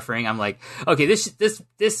 when he's refereeing, I'm like, okay,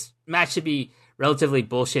 this match should be relatively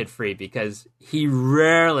bullshit-free, because he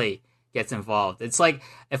rarely gets involved. It's like,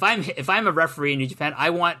 if I'm a referee in New Japan, I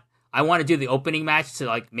want to do the opening match to,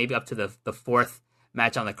 like, maybe up to the fourth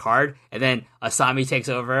match on the card, and then Asami takes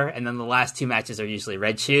over, and then the last two matches are usually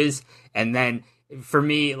Red Shoes. And then for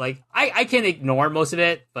me, like, I can ignore most of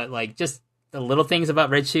it, but like just the little things about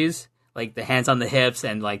Red Shoes, like the hands on the hips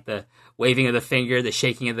and like the waving of the finger, the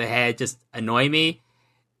shaking of the head, just annoy me.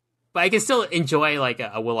 But I can still enjoy like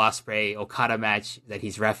a Will Ospreay Okada match that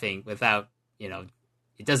he's reffing without, it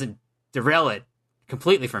doesn't derail it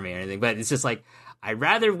completely for me or anything. But it's just like, I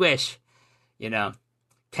rather wish,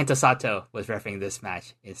 Kenta Sato was refereeing this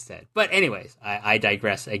match instead. But anyways, I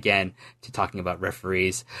digress again to talking about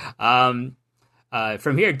referees. From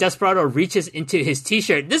here, Desperado reaches into his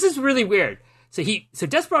t-shirt. This is really weird. So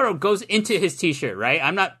Desperado goes into his t-shirt, right?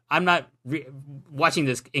 I'm not watching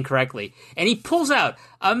this incorrectly. And he pulls out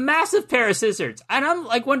a massive pair of scissors. And I'm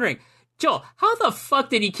like wondering, Joel, how the fuck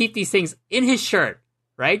did he keep these things in his shirt,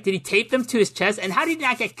 right? Did he tape them to his chest? And how did he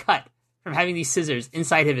not get cut from having these scissors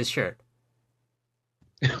inside of his shirt?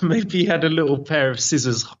 Maybe he had a little pair of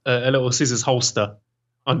scissors, a little scissors holster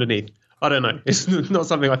underneath. I don't know. It's not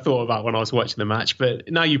something I thought about when I was watching the match,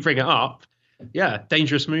 but now you bring it up. Yeah,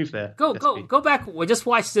 dangerous move there. Go back. Just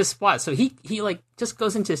watch this spot. So he like just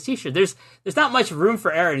goes into his t-shirt. There's not much room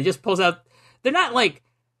for error, and he just pulls out they're not like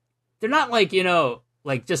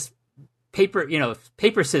like just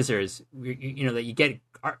paper scissors, that you get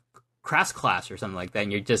crafts class or something like that,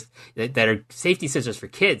 and you're just that are safety scissors for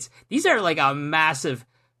kids. These are like a massive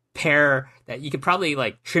pair that you could probably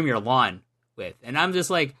like trim your lawn with, and I'm just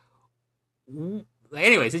like,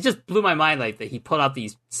 anyways, it just blew my mind like that he pulled out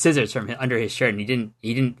these scissors from under his shirt, and he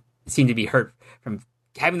didn't seem to be hurt from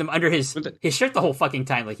having them under his shirt the whole fucking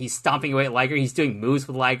time. Like he's stomping away at Liger, he's doing moves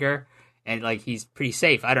with Liger. And like he's pretty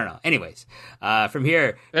safe. I don't know. Anyways, from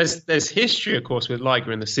here, there's history, of course, with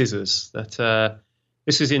Liger and the scissors. That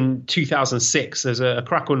this was in 2006. There's a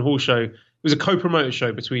Krakow Hall show. It was a co-promoted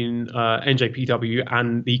show between NJPW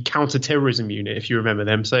and the Counter-Terrorism Unit, if you remember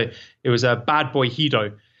them. So it was a Bad Boy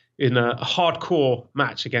Hido in a hardcore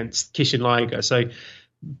match against Kishin Liger. So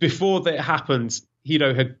before that happened,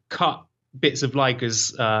 Hido had cut bits of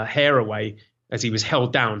Liger's hair away as he was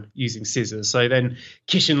held down using scissors. So then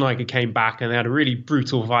Kishin Liger came back and they had a really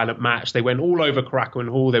brutal, violent match. They went all over Korakuen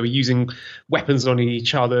Hall. They were using weapons on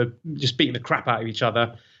each other, just beating the crap out of each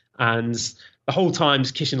other. And the whole time,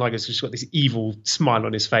 Kishin Liger's just got this evil smile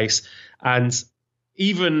on his face. And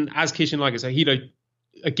even as Kishin Liger, so Hido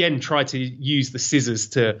again tried to use the scissors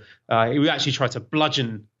to, he would actually try to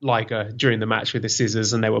bludgeon Liger during the match with the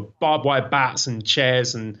scissors. And there were barbed wire bats and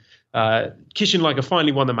chairs, and Kishin Liger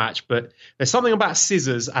finally won the match, but there's something about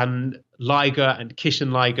scissors and Liger and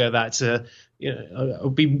Kishin Liger that I'll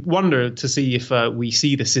be wonder to see if we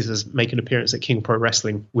see the scissors make an appearance at King Pro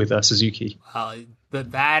Wrestling with Suzuki.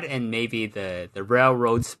 That and maybe the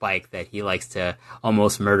railroad spike that he likes to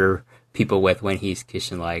almost murder people with when he's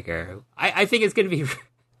Kishin Liger. I think it's going to be.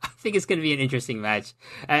 I think it's going to be an interesting match.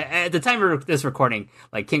 At the time of this recording,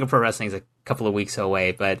 like King of Pro Wrestling is a couple of weeks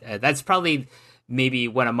away, but that's probably maybe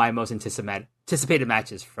one of my most anticipated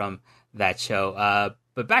matches from that show.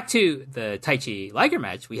 But back to the Taichi Liger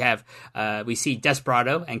match, we see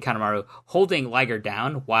Desperado and Kanemaru holding Liger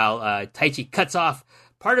down while Taichi cuts off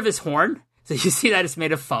part of his horn. So you see that it's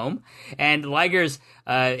made of foam, and Liger's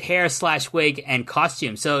hair/wig and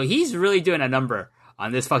costume. So he's really doing a number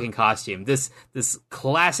on this fucking costume, this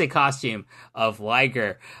classic costume of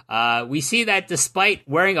Liger. We see that despite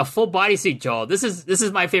wearing a full bodysuit, Joel, this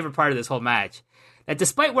is my favorite part of this whole match. That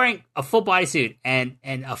despite wearing a full bodysuit and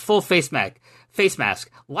a full face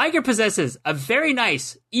mask, Liger possesses a very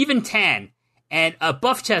nice, even tan and a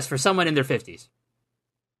buff chest for someone in their 50s.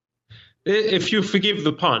 If you forgive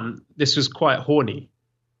the pun, this was quite horny.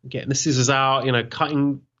 Getting the scissors out,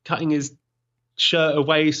 cutting his shirt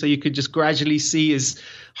away so you could just gradually see his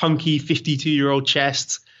hunky 52-year-old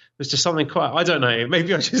chest. There's just something quite, I don't know, maybe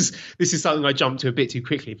this is something I jumped to a bit too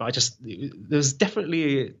quickly, but there's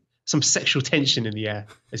definitely some sexual tension in the air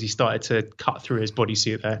as he started to cut through his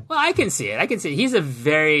bodysuit there. Well, I can see it. He's a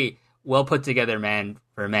very well put together man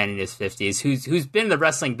for a man in his 50s who's been in the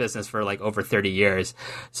wrestling business for like over 30 years.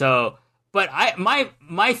 So, but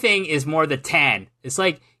my thing is more the tan. It's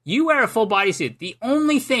like you wear a full bodysuit. The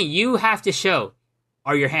only thing you have to show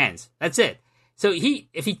are your hands. That's it. So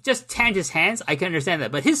if he just tanned his hands, I can understand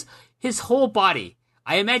that. But his whole body,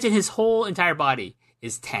 I imagine his whole entire body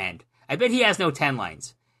is tanned. I bet he has no tan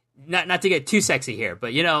lines. Not to get too sexy here,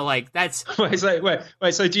 but that's. Wait.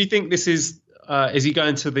 So do you think this is he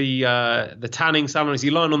going to the tanning salon? Is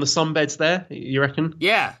he lying on the sunbeds there? You reckon?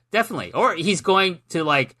 Yeah, definitely. Or he's going to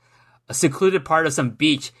like a secluded part of some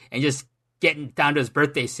beach and just getting down to his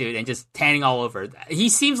birthday suit and just tanning all over. He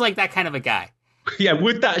seems like that kind of a guy. Yeah,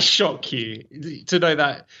 would that shock you to know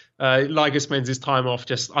that Liger spends his time off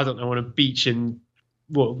just, I don't know, on a beach in,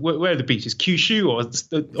 where are the beaches? Kyushu or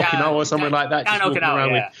Okinawa or somewhere like that? Down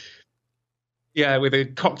Okinawa, with a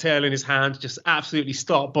cocktail in his hand, just absolutely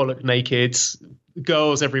stark bollock naked,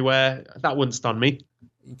 girls everywhere. That wouldn't stun me.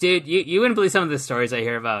 Dude, you wouldn't believe some of the stories I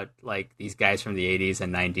hear about, like, these guys from the 80s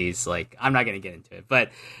and 90s. Like, I'm not going to get into it.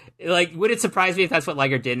 But, like, would it surprise me if that's what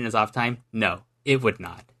Liger did in his off time? No, it would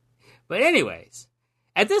not. But anyways,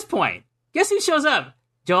 at this point, guess who shows up?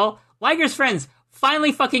 Joel, Liger's friends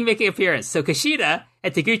finally fucking make an appearance. So Kushida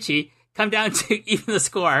and Taguchi come down to even the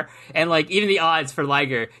score and, like, even the odds for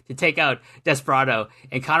Liger to take out Desperado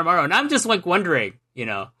and Kanemaru. And I'm just, like, wondering,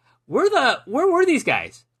 where were these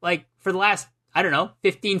guys? Like, for the last, I don't know,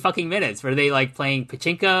 15 fucking minutes? Were they, like, playing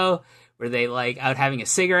pachinko? Were they, like, out having a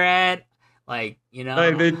cigarette? Like,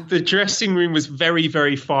 The dressing room was very,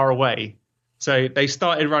 very far away. So they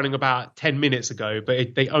started running about 10 minutes ago,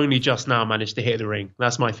 but they only just now managed to hit the ring.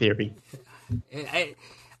 That's my theory.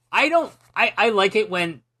 I like it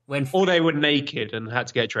when or they were naked and had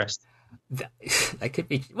to get dressed. That could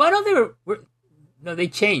be. Well, no, they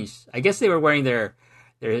changed. I guess they were wearing their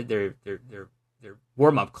their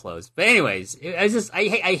warm up clothes. But anyways, I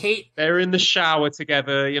hate. They're in the shower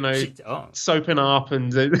together, soaping up,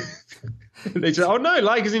 and they just, oh no,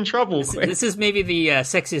 Liger's in trouble. This is maybe the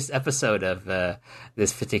sexiest episode of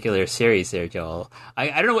this particular series, there, Joel. I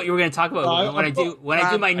don't know what you were going to talk about when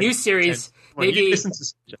I do my new series.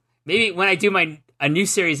 Maybe when I do a new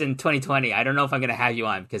series in 2020, I don't know if I'm going to have you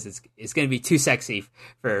on because it's going to be too sexy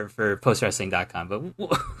for postwrestling.com, but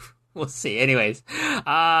we'll see. Anyways,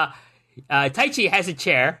 Taichi has a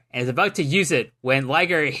chair and is about to use it when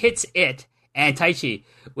Liger hits it and Taichi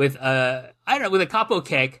with a capo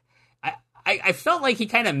kick. I felt like he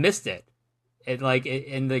kind of missed it, and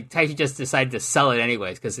Taichi just decided to sell it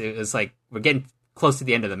anyways because it was like we're getting close to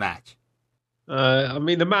the end of the match. I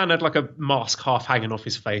mean, the man had like a mask half hanging off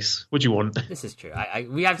his face. What do you want? This is true.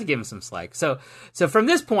 We have to give him some slack. So from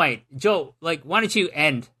this point, Joe, why don't you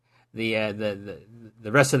end the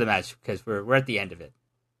rest of the match because we're at the end of it.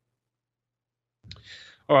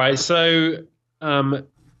 All right. So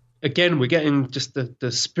again, we're getting just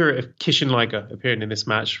the spirit of Kishin Liger appearing in this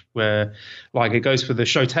match, where Liger goes for the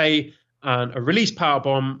Shote and a release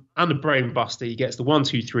powerbomb and a brain buster. He gets the 1,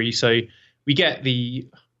 2, 3. So we get the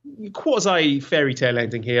quasi fairy tale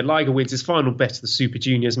ending here. Liger wins his final best of the Super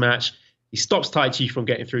Juniors match. He stops Taichi from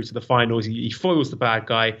getting through to the finals. He foils the bad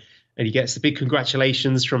guy, and he gets the big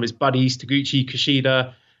congratulations from his buddies Taguchi,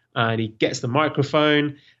 Kushida, and he gets the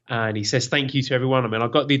microphone. And he says, thank you to everyone. I mean,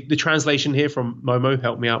 I've got the translation here from Momo.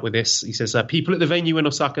 Help me out with this. He says, people at the venue in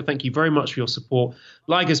Osaka, thank you very much for your support.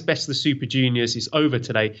 Liger's best of the Super Juniors is over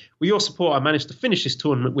today. With your support, I managed to finish this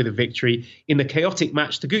tournament with a victory. In the chaotic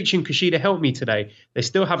match, Taguchi and Kushida helped me today. They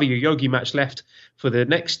still have a Yoyogi match left for the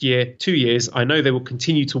next year, 2 years. I know they will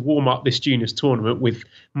continue to warm up this juniors tournament with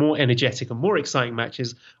more energetic and more exciting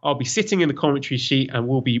matches. I'll be sitting in the commentary sheet and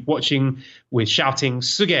we'll be watching with shouting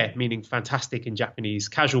Suge, meaning fantastic in Japanese,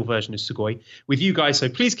 casual version of Sugoi, with you guys. So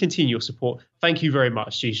please continue your support. Thank you very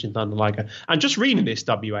much, Jushin Thunder Liger. And just reading this,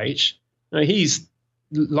 WH,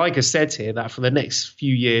 Liger said here that for the next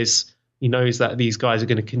few years, he knows that these guys are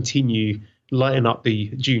going to continue lighting up the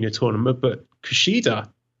junior tournament, but Kushida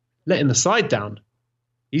letting the side down.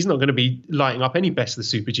 He's not going to be lighting up any best of the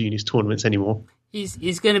Super Juniors tournaments anymore.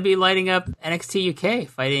 He's going to be lighting up NXT UK,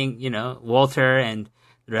 fighting, Walter and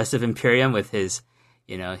the rest of Imperium with his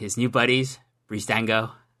new buddies, Breeze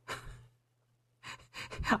Dango.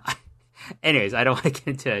 Anyways, I don't want to get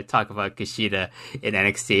into talk about Kushida in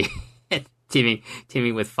NXT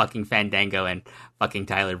teaming with fucking Fandango and fucking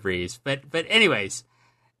Tyler Breeze. But anyways,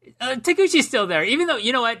 Taguchi's still there, even though,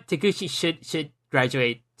 you know what, Taguchi should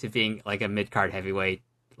graduate to being like a mid-card heavyweight.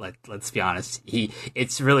 Let's be honest.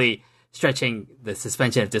 It's really stretching the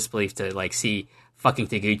suspension of disbelief to see fucking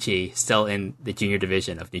Taguchi still in the junior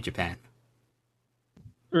division of New Japan.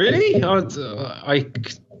 Really? I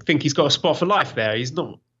think he's got a spot for life there. He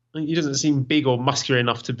doesn't seem big or muscular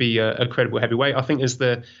enough to be a credible heavyweight. I think as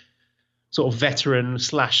the sort of veteran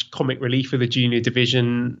 / comic relief of the junior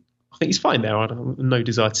division, I think he's fine there. I have no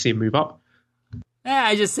desire to see him move up. Yeah,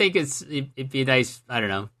 I just think it'd be a nice, I don't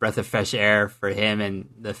know, breath of fresh air for him and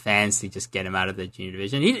the fans to just get him out of the junior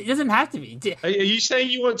division. He doesn't have to be. Are you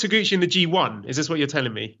saying you want Taguchi in the G1? Is this what you're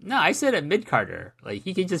telling me? No, I said a mid-carder.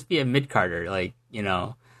 He could just be a mid-carder.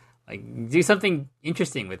 Do something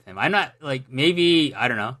interesting with him. I'm not, maybe, I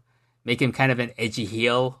don't know, make him kind of an edgy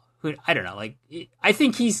heel. I don't know. I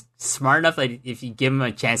think he's smart enough that if you give him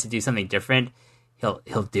a chance to do something different,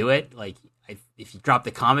 he'll do it. If you drop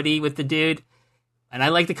the comedy with the dude, and I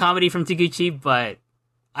like the comedy from Taguchi, but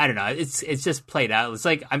I don't know. It's just played out. It's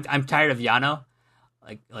like I'm tired of Yano.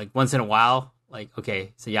 Like once in a while,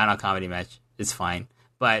 okay, it's a Yano comedy match. It's fine.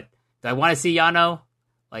 But do I want to see Yano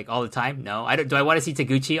all the time? No. I don't. Do I want to see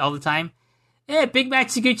Taguchi all the time? Big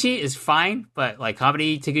match Taguchi is fine, but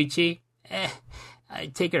comedy Taguchi, I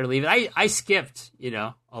take it or leave it. I skipped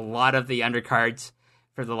a lot of the undercards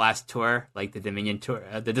for the last tour, like the Dominion tour,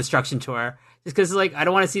 the Destruction tour. Just because, I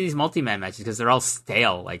don't want to see these multi-man matches because they're all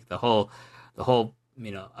stale. The whole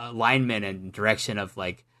alignment and direction of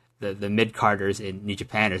the mid-carders in New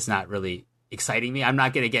Japan is not really exciting me. I'm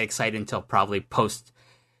not going to get excited until probably post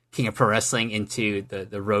King of Pro Wrestling into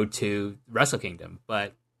the road to Wrestle Kingdom.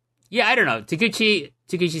 But yeah, I don't know.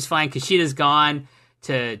 Taguchi's fine. Kushida's gone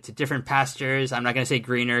to different pastures. I'm not going to say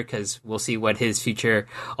greener because we'll see what his future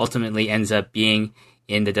ultimately ends up being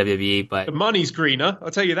in the WWE, but the money's greener.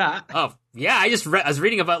 I'll tell you that. Oh yeah, I was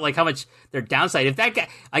reading about how much their downside. If that guy,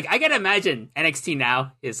 I gotta imagine NXT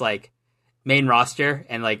now is main roster,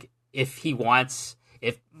 and if he wants,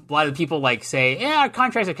 if a lot of people say, yeah, our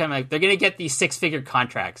contracts are coming, they're gonna get these 6-figure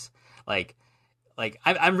contracts.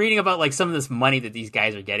 I'm reading about some of this money that these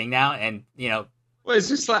guys are getting now, and Well, it's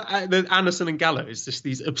just like the Anderson and Gallows, just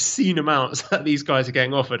these obscene amounts that these guys are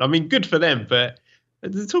getting offered. I mean, good for them, but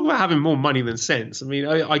talk about having more money than sense. I mean,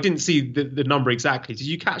 I didn't see the number exactly. Did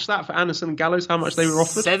you catch that for Anderson and Gallows? How much they were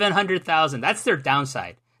offered? 700,000. That's their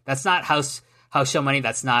downside. That's not house show money.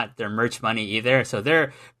 That's not their merch money either. So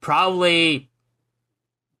they're probably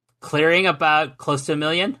clearing about close to $1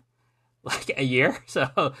 million, like a year.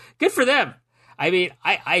 So good for them. I mean,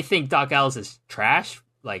 I think Doc Gallows is trash.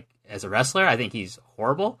 Like as a wrestler, I think he's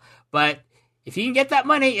horrible. But if you can get that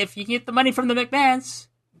money, if you can get the money from the McMahons,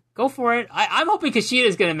 go for it. I'm hoping Kushida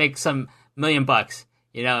is going to make some $1 million.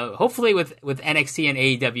 You know, hopefully with NXT and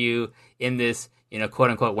AEW in this, you know,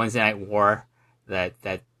 quote unquote Wednesday Night War, that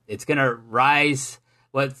it's going to rise.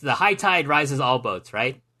 The high tide rises all boats,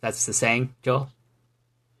 right? That's the saying, Joel.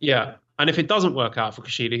 Yeah, and if it doesn't work out for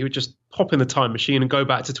Kushida, he would just hop in the time machine and go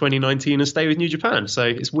back to 2019 and stay with New Japan. So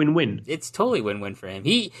it's win-win. It's totally win-win for him.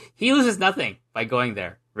 He loses nothing by going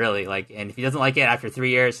there, really. Like, and if he doesn't like it after 3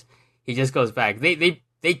 years, he just goes back.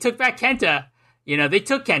 They took back Kenta. You know, they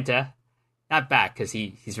took Kenta, not back because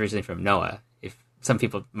he's originally from Noah. If some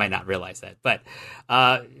people might not realize that, but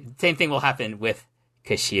same thing will happen with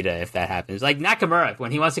Kushida if that happens. Like Nakamura,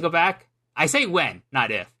 when he wants to go back, I say when, not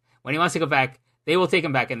if. When he wants to go back, they will take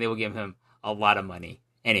him back and they will give him a lot of money.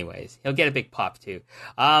 Anyways, he'll get a big pop too.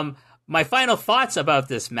 My final thoughts about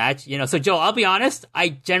this match, you know, so Joel, I'll be honest, I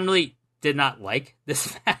generally did not like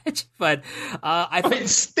this match, but I think it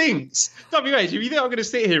stinks. WH, if you think I'm going to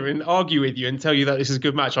sit here and argue with you and tell you that this is a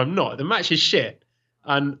good match, I'm not. The match is shit,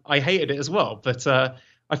 and I hated it as well. But I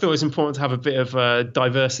thought it was important to have a bit of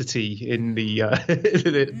diversity in the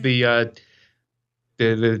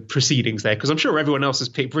proceedings there, because I'm sure everyone else has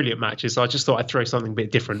picked brilliant matches. So I just thought I'd throw something a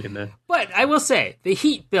bit different in there. But I will say the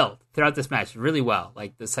heat built throughout this match really well.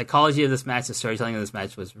 Like the psychology of this match, the storytelling of this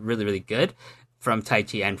match was really, really good from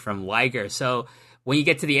Taichi and from Liger. So when you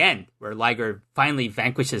get to the end, where Liger finally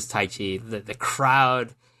vanquishes Taichi, the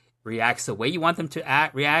crowd reacts the way you want them to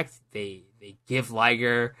react. They give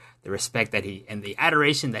Liger the respect that and the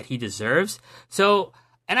adoration that he deserves. So,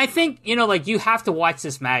 and I think, you know, like you have to watch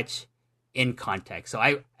this match in context. So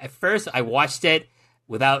at first I watched it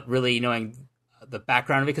without really knowing the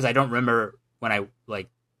background of it, because I don't remember when I like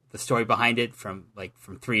the story behind it from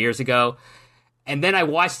 3 years ago. And then I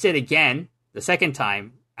watched it again the second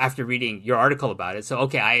time after reading your article about it. So,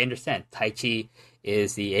 okay, I understand. Taichi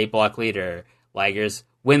is the A block leader. Liger's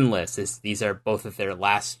winless. These are both of their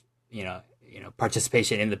last, you know,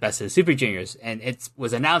 participation in the Best of the Super Juniors, and it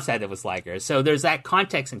was announced that it was Liger. So there's that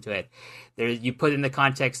context into it. You put in the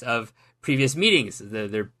context of previous meetings,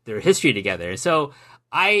 their history together. So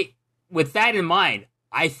with that in mind,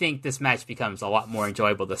 I think this match becomes a lot more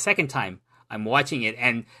enjoyable the second time I'm watching it,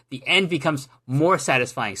 and the end becomes more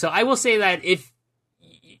satisfying. So I will say that if,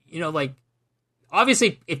 you know, like,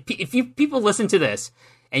 obviously, if people listen to this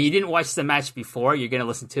and you didn't watch the match before, you're going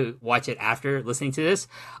to watch it after listening to this.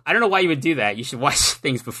 I don't know why you would do that. You should watch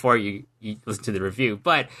things before you listen to the review.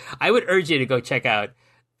 But I would urge you to go check out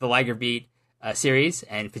the Liger Beat series,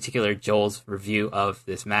 and in particular Joel's review of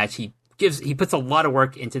this match. He puts a lot of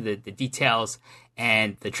work into the details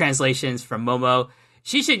and the translations from Momo.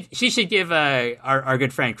 She should give our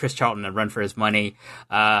good friend Chris Charlton a run for his money.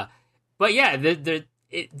 But yeah,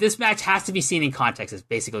 this match has to be seen in context, is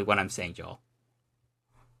basically what I'm saying, Joel.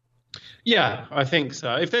 Yeah, I think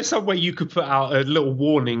so. If there's some way you could put out a little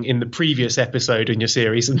warning in the previous episode in your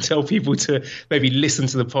series and tell people to maybe listen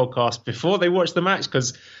to the podcast before they watch the match,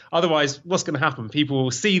 because otherwise what's going to happen? People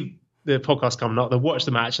will see the podcast coming up, they'll watch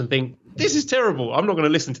the match and think, this is terrible, I'm not going to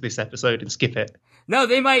listen to this episode, and skip it. No,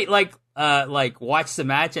 they might like watch the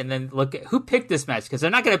match and then look at who picked this match, because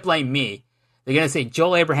they're not going to blame me. They're going to say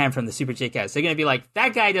Joel Abraham from the Super J-Cast. They're going to be like,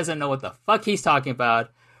 that guy doesn't know what the fuck he's talking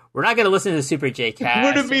about. We're not going to listen to the Super J-Cast.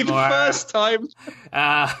 Wouldn't be the first time.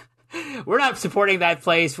 We're not supporting that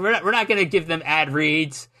place. We're not going to give them ad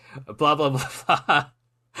reads. Blah blah blah blah.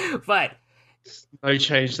 But no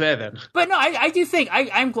change there then. But no, I do think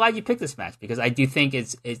I'm glad you picked this match, because I do think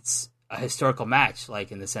it's a historical match,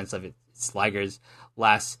 like in the sense of it's Liger's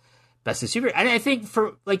last Best of Super. And I think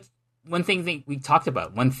for like one theme we talked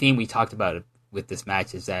about with this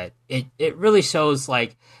match is that it really shows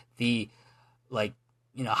like the like,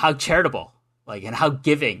 you know, how charitable, like, and how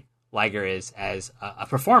giving Liger is as a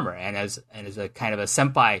performer and as a kind of a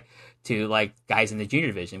senpai to like guys in the junior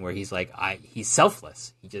division, where he's like, he's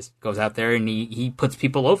selfless. He just goes out there and he puts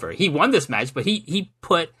people over. He won this match, but he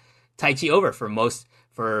put Taichi over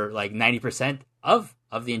for like 90% of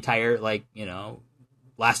the entire, like, you know,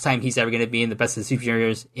 last time he's ever going to be in the Best of the Super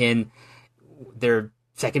Juniors in their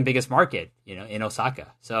second biggest market, you know, in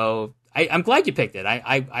Osaka. So I'm glad you picked it.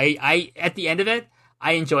 I at the end of it,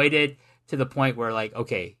 I enjoyed it to the point where, like,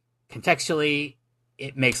 okay, contextually,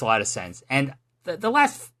 it makes a lot of sense. And the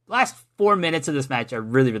last 4 minutes of this match are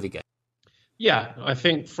really, really good. Yeah, I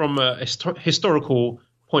think from a historical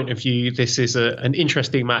point of view, this is an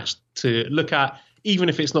interesting match to look at. Even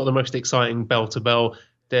if it's not the most exciting bell to bell,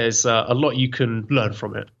 there's a lot you can learn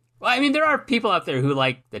from it. Well, I mean, there are people out there who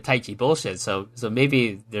like the Taichi bullshit, so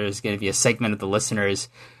maybe there's going to be a segment of the listeners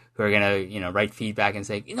who are going to, you know, write feedback and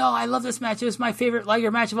say, you know, I love this match. It was my favorite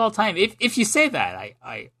Liger match of all time. If you say that,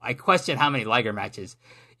 I question how many Liger matches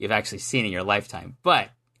you've actually seen in your lifetime. But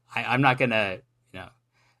I'm not going to, you know,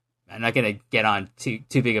 I'm not going to get on too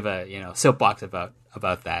big of a, you know, soapbox about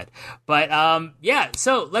that. But yeah,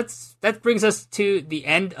 so that brings us to the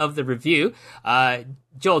end of the review.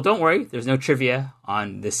 Joel, don't worry, there's no trivia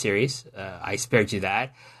on this series. I spared you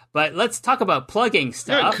that. But let's talk about plugging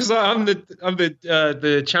stuff. Yeah, because I'm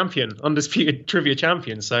the champion, undisputed trivia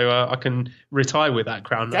champion, so I can retire with that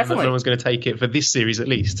crown. Definitely. No one's going to take it for this series, at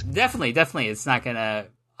least. Definitely. It's not going to.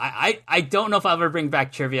 I don't know if I'll ever bring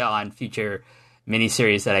back trivia on future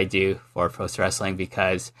miniseries that I do for Post Wrestling,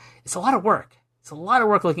 because it's a lot of work. It's a lot of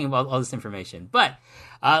work looking at all this information. But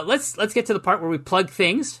let's get to the part where we plug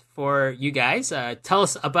things for you guys. Tell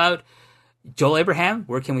us about Joel Abraham.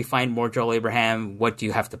 Where can we find more Joel Abraham? What do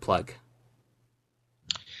you have to plug?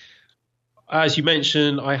 As you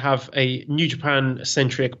mentioned, I have a New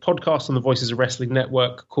Japan-centric podcast on the Voices of Wrestling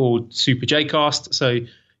Network called Super J-Cast. So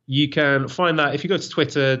you can find that if you go to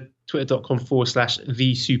Twitter,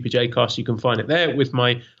 twitter.com/the Super J-Cast. You can find it there with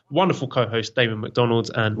my wonderful co-host Damon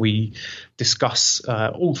McDonald, and we discuss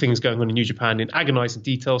all things going on in New Japan in agonizing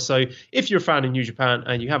detail. So if you're a fan of New Japan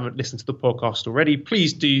and you haven't listened to the podcast already,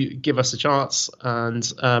 please do give us a chance.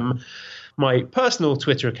 And my personal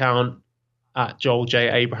Twitter account at Joel J.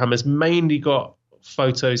 Abraham has mainly got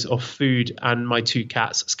photos of food and my two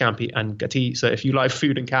cats, Scampy and Gatti. So if you like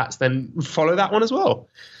food and cats, then follow that one as well.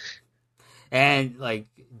 And, like,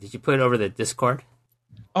 did you put it over the Discord?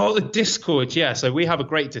 Oh, the Discord, yeah. So we have a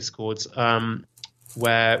great Discord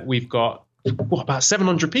where we've got about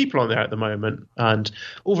 700 people on there at the moment, and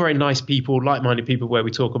all very nice people, like-minded people, where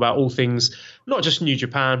we talk about all things, not just New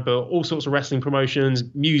Japan, but all sorts of wrestling promotions,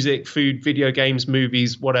 music, food, video games,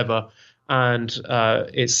 movies, whatever. And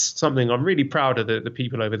it's something I'm really proud of, the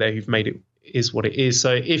people over there who've made it is what it is.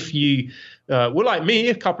 So if you were like me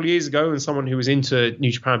a couple of years ago and someone who was into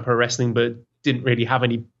New Japan Pro Wrestling but didn't really have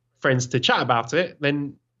any friends to chat about it,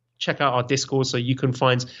 then check out our Discord. So you can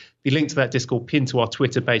find the link to that Discord pinned to our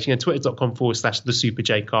Twitter page. Again, twitter.com/the Super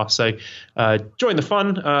J-Cast. So join the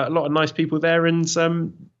fun. A lot of nice people there, and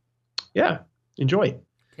yeah, enjoy.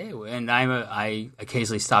 Okay, and I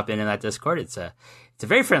occasionally stop in that Discord. It's a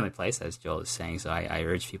very friendly place, as Joel is saying. So I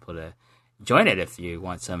urge people to join it if you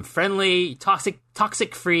want some friendly,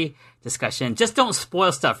 toxic-free discussion. Just don't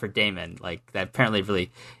spoil stuff for Damon. Like, that apparently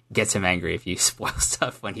really gets him angry if you spoil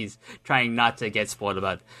stuff when he's trying not to get spoiled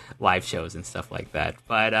about live shows and stuff like that.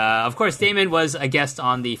 But, of course, Damon was a guest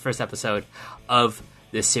on the first episode of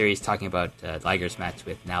this series talking about Liger's match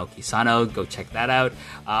with Naoki Sano. Go check that out.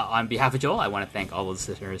 On behalf of Joel, I want to thank all the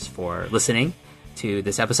listeners for listening to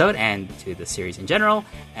this episode and to the series in general.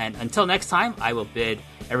 And until next time, I will bid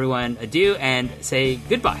everyone adieu and say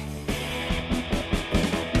goodbye.